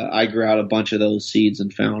 And I grew out a bunch of those seeds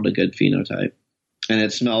and found a good phenotype. And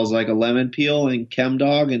it smells like a lemon peel and chem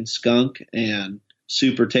dog and skunk and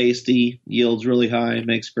super tasty, yields really high,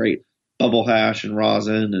 makes great bubble hash and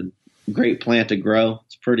rosin and great plant to grow.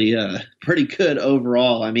 It's pretty good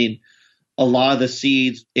overall. I mean, a lot of the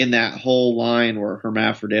seeds in that whole line were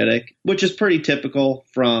hermaphroditic, which is pretty typical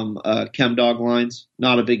from chem dog lines.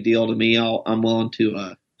 Not a big deal to me. I'm willing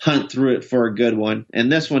to hunt through it for a good one. And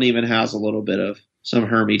this one even has a little bit of some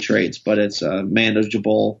Hermy traits, but it's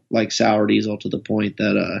manageable like sour diesel to the point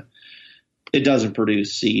that it doesn't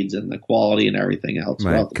produce seeds and the quality and everything else.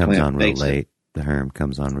 Right, it comes on real late. The Herm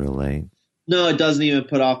comes on real late. No, it doesn't even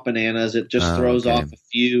put off bananas. It just throws off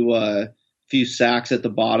a few sacks at the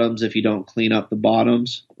bottoms if you don't clean up the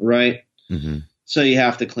bottoms, right? Mm-hmm. So you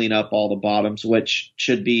have to clean up all the bottoms, which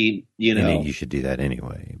should be, you should do that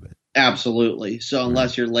anyway. But absolutely. So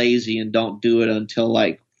unless you're lazy and don't do it until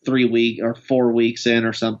like 3 weeks or 4 weeks in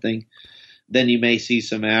or something, then you may see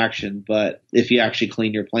some action. But if you actually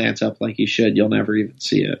clean your plants up like you should, you'll never even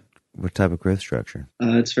see it. What type of growth structure?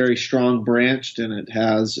 It's very strong branched, and it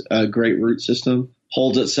has a great root system.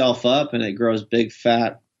 Holds itself up, and it grows big,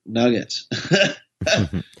 fat nuggets.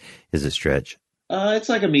 Is it stretch? It's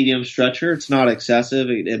like a medium stretcher. It's not excessive.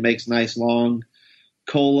 It makes nice, long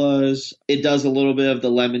colas. It does a little bit of the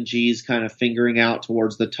lemon G's kind of fingering out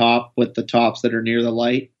towards the top with the tops that are near the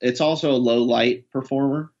light. It's also a low light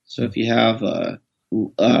performer. So if you have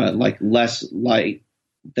like less light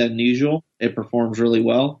than usual, it performs really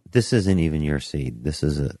well. This isn't even your seed. This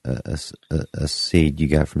is a seed you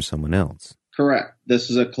got from someone else. Correct. This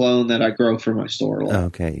is a clone that I grow for my store a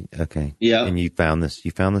lot. Okay. Yeah. And you found this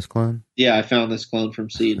clone? Yeah, I found this clone from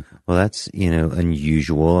seed. Well, that's,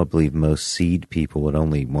 unusual. I believe most seed people would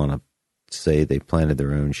only want to say they planted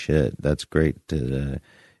their own shit. That's great that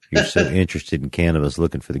you're so interested in cannabis,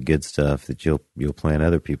 looking for the good stuff, that you'll plant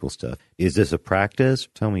other people's stuff. Is this a practice?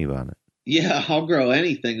 Tell me about it. Yeah, I'll grow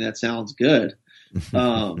anything that sounds good.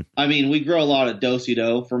 I mean, we grow a lot of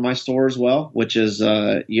Do-si-do for my store as well, which is,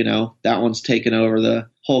 that one's taken over the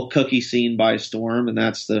whole cookie scene by storm, and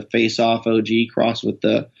that's the Face Off OG crossed with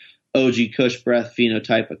the OG Kush Breath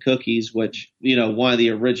phenotype of cookies, which, one of the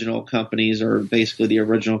original companies, or basically the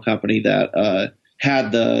original company that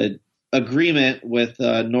had the agreement with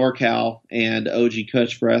NorCal and OG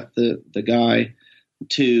Kush Breath, the guy,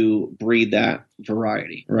 to breed that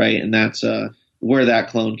variety, right? And that's where that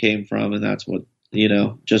clone came from, and that's what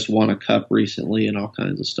just won a cup recently and all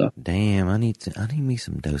kinds of stuff. Damn, I need me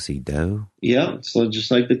some Do-si-do. Yeah, it's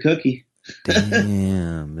just like the cookie.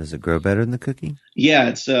 Damn, does it grow better than the cookie? Yeah,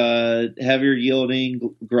 it's heavier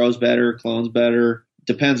yielding, grows better, clones better.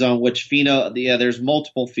 Depends on which there's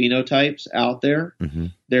multiple phenotypes out there. Mm-hmm.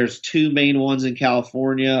 There's 2 main ones in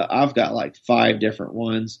California. I've got like 5 different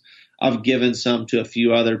ones. I've given some to a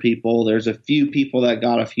few other people. There's a few people that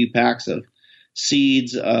got a few packs of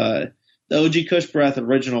seeds. The OG Kush Breath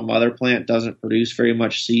original mother plant doesn't produce very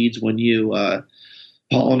much seeds when you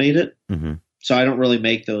pollinate it. Mm-hmm. So I don't really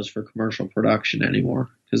make those for commercial production anymore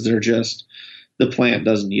because the plant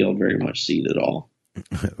doesn't yield very much seed at all.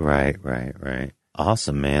 Right.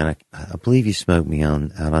 Awesome, man. I believe you smoked me out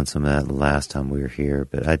on some of that the last time we were here,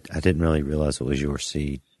 but I didn't really realize it was your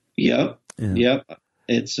seed. Yep. Yeah. Yep.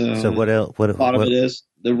 It's so what else? A lot of it is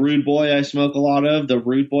the Rude Boy I smoke a lot of. The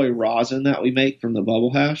Rude Boy rosin that we make from the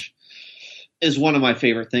bubble hash is one of my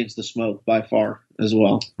favorite things to smoke by far as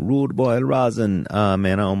well. Rude Boy rosin.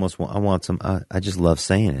 Man, I want some. I just love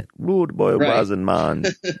saying it. Rude Boy rosin, man.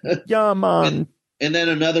 Yeah, man. And then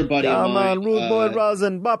another buddy of mine. Man. Rude Boy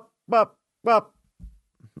rosin. Bop, bop, bop.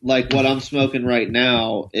 Like what I'm smoking right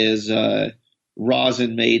now is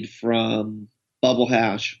rosin made from bubble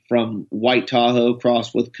hash from White Tahoe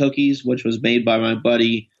crossed with cookies, which was made by my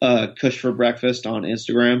buddy Kush for Breakfast on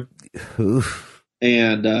Instagram. Oof.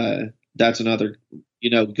 And that's another,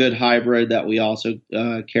 good hybrid that we also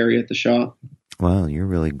carry at the shop. Wow, you're a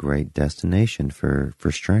really great destination for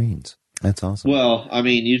strains. That's awesome. Well, I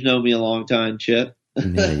mean, you've known me a long time, Chip.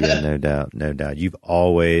 Yeah, no doubt. You've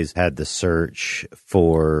always had the search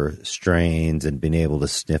for strains and been able to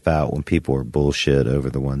sniff out when people were bullshit over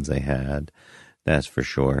the ones they had. That's for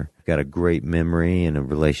sure. Got a great memory and a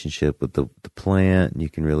relationship with the plant, and you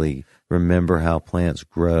can really remember how plants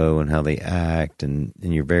grow and how they act, and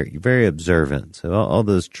you're very observant. So all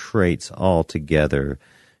those traits all together,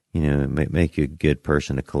 make you a good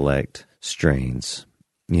person to collect strains.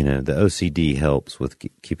 The OCD helps with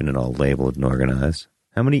keeping it all labeled and organized.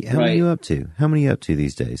 How many are you up to? How many are you up to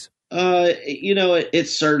these days? It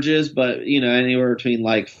surges, but anywhere between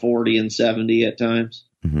like 40 and 70 at times.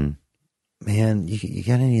 Mm-hmm. Man, you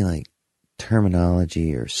got any like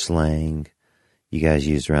terminology or slang you guys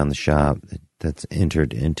use around the shop that's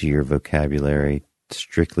entered into your vocabulary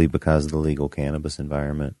strictly because of the legal cannabis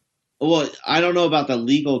environment? Well, I don't know about the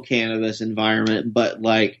legal cannabis environment, but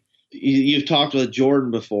like you've talked with Jordan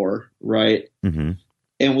before, right? Mm-hmm.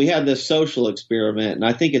 And we had this social experiment, and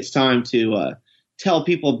I think it's time to tell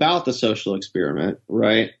people about the social experiment,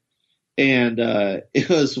 right? And it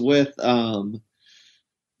was with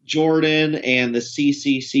Jordan and the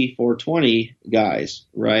CCC 420 guys,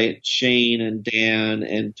 right? Shane and Dan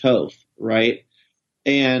and Toph, right?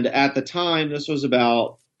 And at the time, this was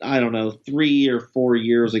about, 3 or 4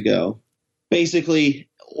 years ago. Basically,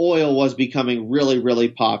 oil was becoming really, really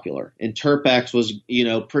popular. And Terpex was,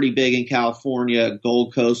 pretty big in California.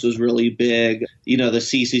 Gold Coast was really big. The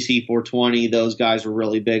CCC 420, those guys were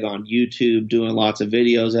really big on YouTube, doing lots of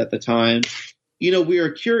videos at the time. We were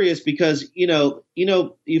curious because,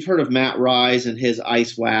 you've heard of Matt Rise and his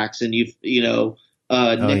ice wax, and nicotine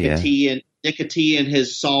and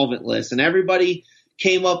his solvent list, and everybody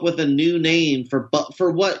came up with a new name for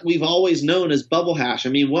what we've always known as bubble hash. I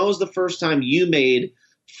mean, when was the first time you made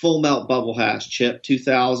full melt bubble hash, Chip?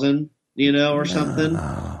 2000, or something?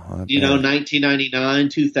 1999,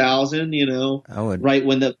 2000, right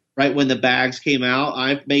when the right when the bags came out.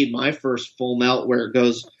 I made my first full melt where it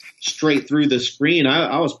goes straight through the screen.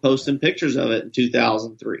 I was posting pictures of it in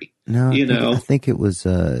 2003. No, I think it was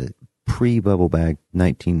pre-bubble bag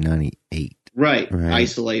 1998. Right.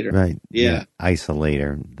 Isolator. Right. Yeah.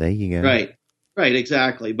 Isolator. There you go. Right.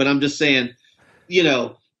 Exactly. But I'm just saying,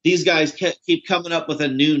 these guys keep coming up with a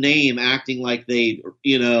new name, acting like they,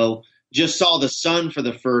 just saw the sun for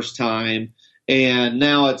the first time. And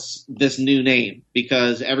now it's this new name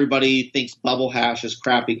because everybody thinks Bubble Hash is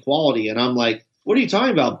crappy quality. And I'm like, what are you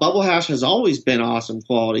talking about? Bubble Hash has always been awesome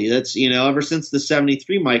quality. That's, ever since the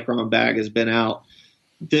 73 micron bag has been out,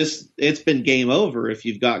 it's been game over if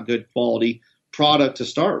you've got good quality product to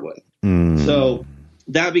start with. So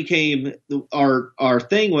that became our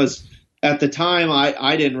thing. Was at the time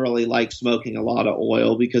I didn't really like smoking a lot of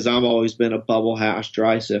oil because I've always been a Bubble Hash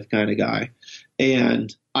dry sift kind of guy.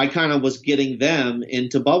 And I kind of was getting them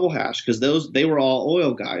into Bubble Hash because they were all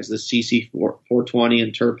oil guys, the CC 420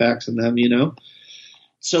 and Turpex and them,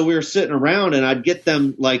 So we were sitting around and I'd get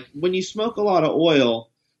them, like, when you smoke a lot of oil,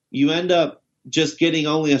 you end up just getting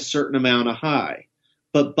only a certain amount of high.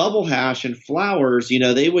 But Bubble Hash and flowers,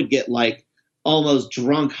 they would get like almost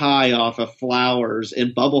drunk high off of flowers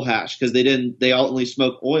and Bubble Hash because they only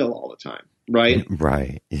smoke oil all the time, right?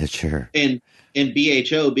 Right. Yeah, sure. And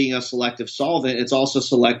BHO being a selective solvent, it's also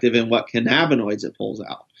selective in what cannabinoids it pulls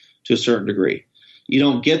out to a certain degree. You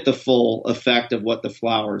don't get the full effect of what the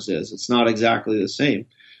flowers is. It's not exactly the same.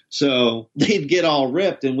 So they'd get all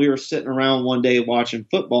ripped, and we were sitting around one day watching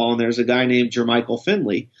football, and there's a guy named Jermichael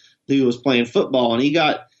Finley who was playing football, and he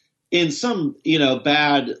got in some,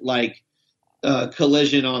 bad,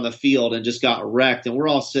 collision on the field and just got wrecked. And we're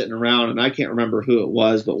all sitting around, and I can't remember who it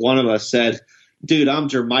was, but one of us said, dude, I'm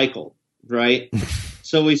Jermichael, right?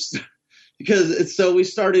 So we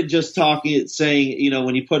started just talking, saying,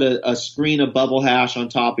 when you put a screen of Bubble Hash on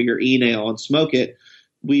top of your e-nail and smoke it,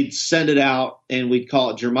 we'd send it out and we'd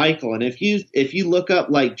call it Jermichael. And if you look up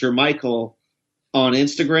like Jermichael on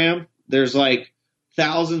Instagram, there's like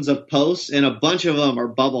thousands of posts and a bunch of them are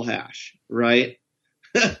Bubble Hash, right?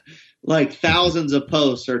 Like thousands of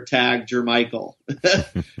posts are tagged Jermichael.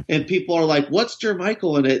 And people are like, what's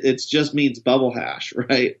Jermichael? And it just means Bubble Hash,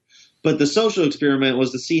 right? But the social experiment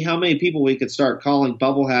was to see how many people we could start calling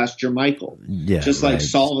Bubble Hash Jermichael. Yeah, just like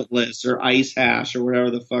solventless or ice hash or whatever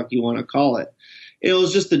the fuck you want to call it. It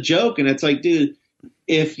was just a joke. And it's like, dude,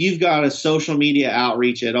 if you've got a social media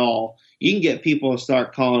outreach at all, you can get people to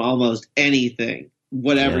start calling almost anything,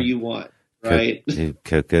 whatever you want, right?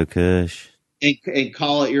 Cocoa Kush. And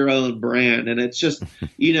call it your own brand. And it's just,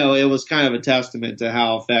 it was kind of a testament to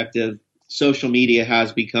how effective social media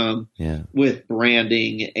has become with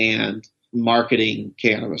branding and marketing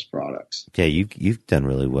cannabis products. Yeah, you've done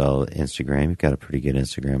really well at Instagram. You've got a pretty good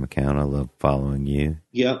Instagram account. I love following you.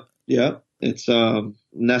 Yep. It's a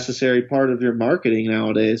necessary part of your marketing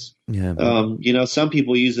nowadays. Yeah. Some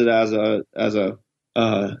people use it as a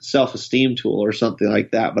self-esteem tool or something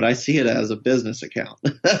like that, but I see it as a business account.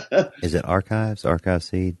 Is it Archive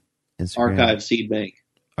Seed Instagram? Archive Seed Bank.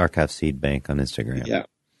 Archive Seed Bank on Instagram.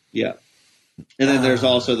 Yeah. And then there's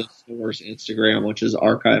also the store's Instagram, which is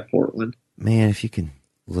Archive Portland. Man, if you can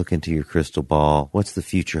look into your crystal ball, what's the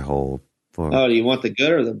future hold for? Do you want the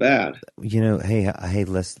good or the bad? Hey,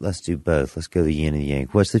 let's do both. Let's go the yin and yang.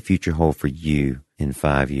 What's the future hold for you in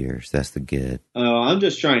 5 years? That's the good. I'm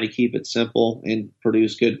just trying to keep it simple and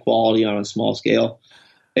produce good quality on a small scale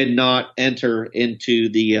and not enter into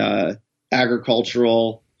the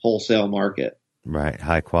agricultural wholesale market. Right.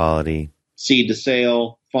 High quality. Seed to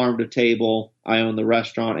sale, farm to table. I own the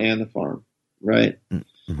restaurant and the farm. Right.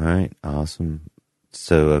 Right. Awesome.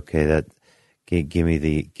 So, okay, give me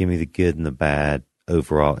the good and the bad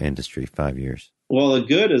overall industry 5 years. Well, the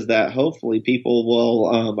good is that hopefully people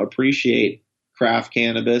will appreciate craft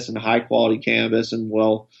cannabis and high quality cannabis and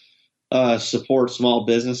will support small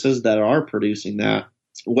businesses that are producing that,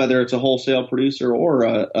 whether it's a wholesale producer or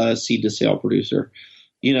a seed to sale producer.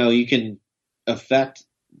 You can affect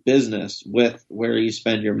business with where you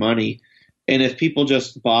spend your money. And if people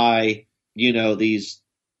just buy, these,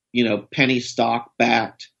 penny stock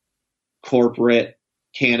backed corporate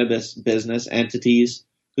cannabis business entities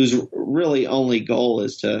whose really only goal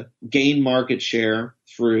is to gain market share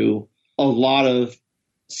through a lot of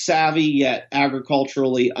savvy yet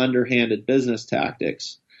agriculturally underhanded business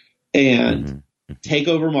tactics and take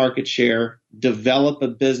over market share, develop a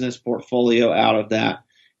business portfolio out of that,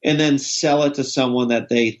 and then sell it to someone that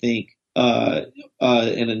they think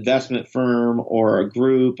an investment firm or a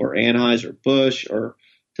group or Anheuser-Busch or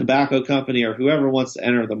tobacco company or whoever wants to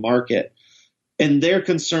enter the market. And their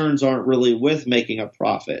concerns aren't really with making a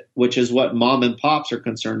profit, which is what mom and pops are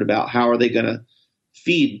concerned about. How are they going to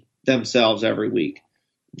feed themselves every week?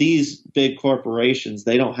 These big corporations,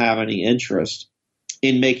 they don't have any interest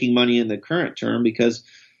in making money in the current term because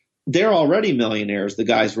they're already millionaires. The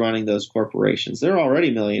guys running those corporations, they're already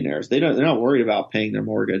millionaires. They're not worried about paying their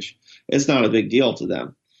mortgage. It's not a big deal to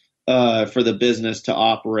them for the business to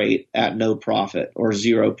operate at no profit or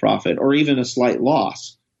zero profit or even a slight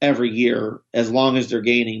loss every year, as long as they're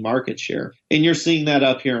gaining market share. And you're seeing that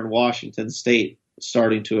up here in Washington State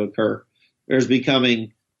starting to occur. There's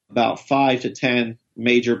becoming about 5 to 10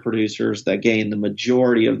 major producers that gain the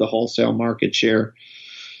majority of the wholesale market share.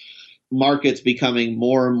 Markets becoming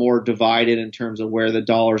more and more divided in terms of where the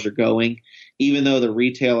dollars are going. Even though the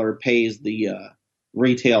retailer pays the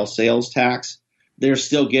retail sales tax, they're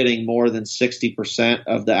still getting more than 60%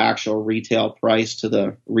 of the actual retail price to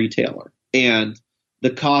the retailer. And the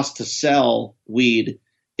cost to sell weed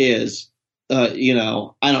is, I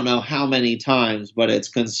don't know how many times, but it's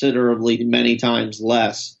considerably many times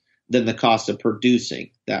less than the cost of producing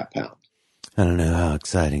that pound. I don't know how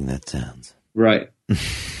exciting that sounds. Right.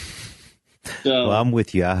 Well, I'm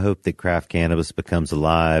with you. I hope that craft cannabis becomes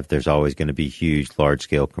alive. There's always going to be huge,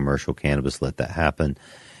 large-scale commercial cannabis. Let that happen.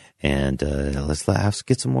 And let's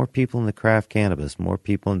get some more people into craft cannabis, more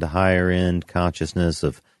people into higher-end consciousness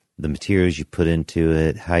of the materials you put into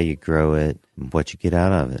it, how you grow it, and what you get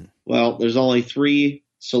out of it. Well, there's only 3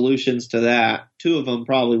 solutions to that. 2 of them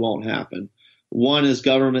probably won't happen. 1 is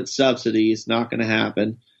government subsidies, not going to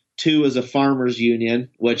happen. 2 is a farmers union,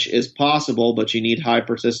 which is possible, but you need high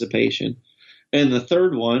participation. And the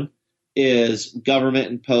 3rd one is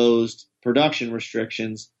government-imposed production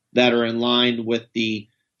restrictions that are in line with the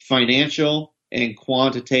financial and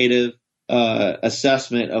quantitative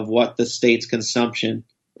assessment of what the state's consumption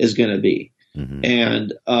is going to be. Mm-hmm.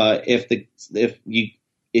 And if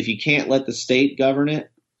you can't let the state govern it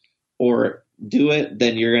or do it,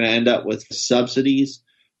 then you're going to end up with subsidies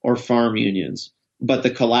or farm unions. But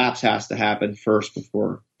the collapse has to happen first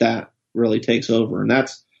before that really takes over. And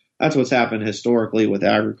that's what's happened historically with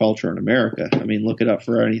agriculture in America. I mean, look it up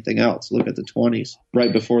for anything else. Look at the 20s,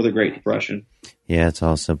 right before the Great Depression. Yeah, it's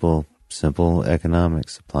all simple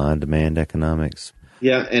economics, supply and demand economics.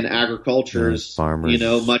 Yeah, and agriculture is,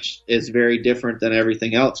 is very different than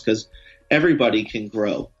everything else because everybody can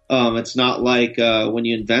grow. It's not like when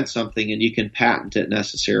you invent something and you can patent it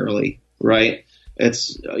necessarily, right?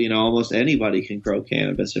 It's, almost anybody can grow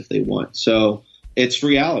cannabis if they want. So it's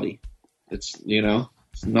reality. It's,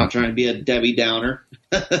 I'm not trying to be a Debbie Downer.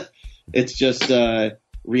 It's just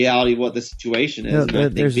reality of what the situation is.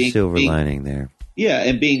 There's a silver lining there. Yeah,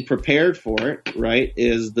 and being prepared for it, right,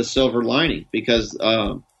 is the silver lining because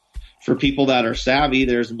for people that are savvy,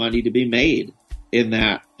 there's money to be made in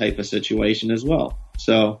that type of situation as well.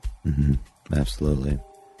 So, Absolutely.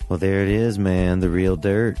 Well, there it is, man, the real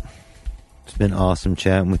dirt. It's been awesome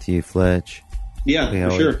chatting with you, Fletch. Yeah,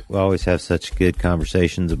 sure. We always have such good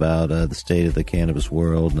conversations about the state of the cannabis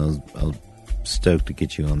world, and I'm stoked to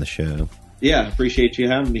get you on the show. Yeah, appreciate you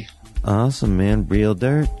having me. Awesome, man. Real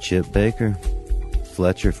dirt. Chip Baker.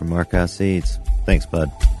 Fletcher from Archive Seeds. Thanks, bud.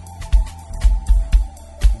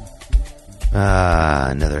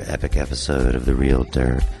 Another epic episode of The Real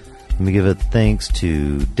Dirt. Let me give a thanks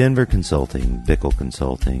to Denver Consulting, Bickle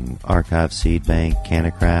Consulting, Archive Seed Bank,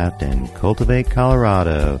 Canacraft, and Cultivate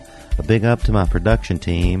Colorado. A big up to my production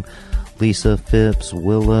team, Lisa, Phipps,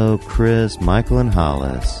 Willow, Chris, Michael, and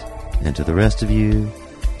Hollis. And to the rest of you,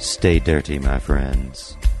 stay dirty, my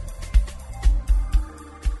friends.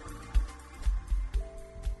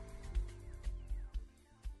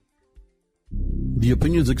 The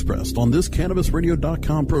opinions expressed on this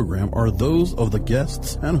CannabisRadio.com program are those of the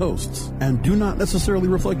guests and hosts and do not necessarily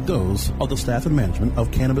reflect those of the staff and management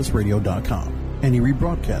of CannabisRadio.com. Any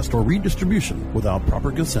rebroadcast or redistribution without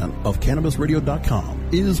proper consent of CannabisRadio.com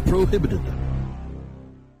is prohibited.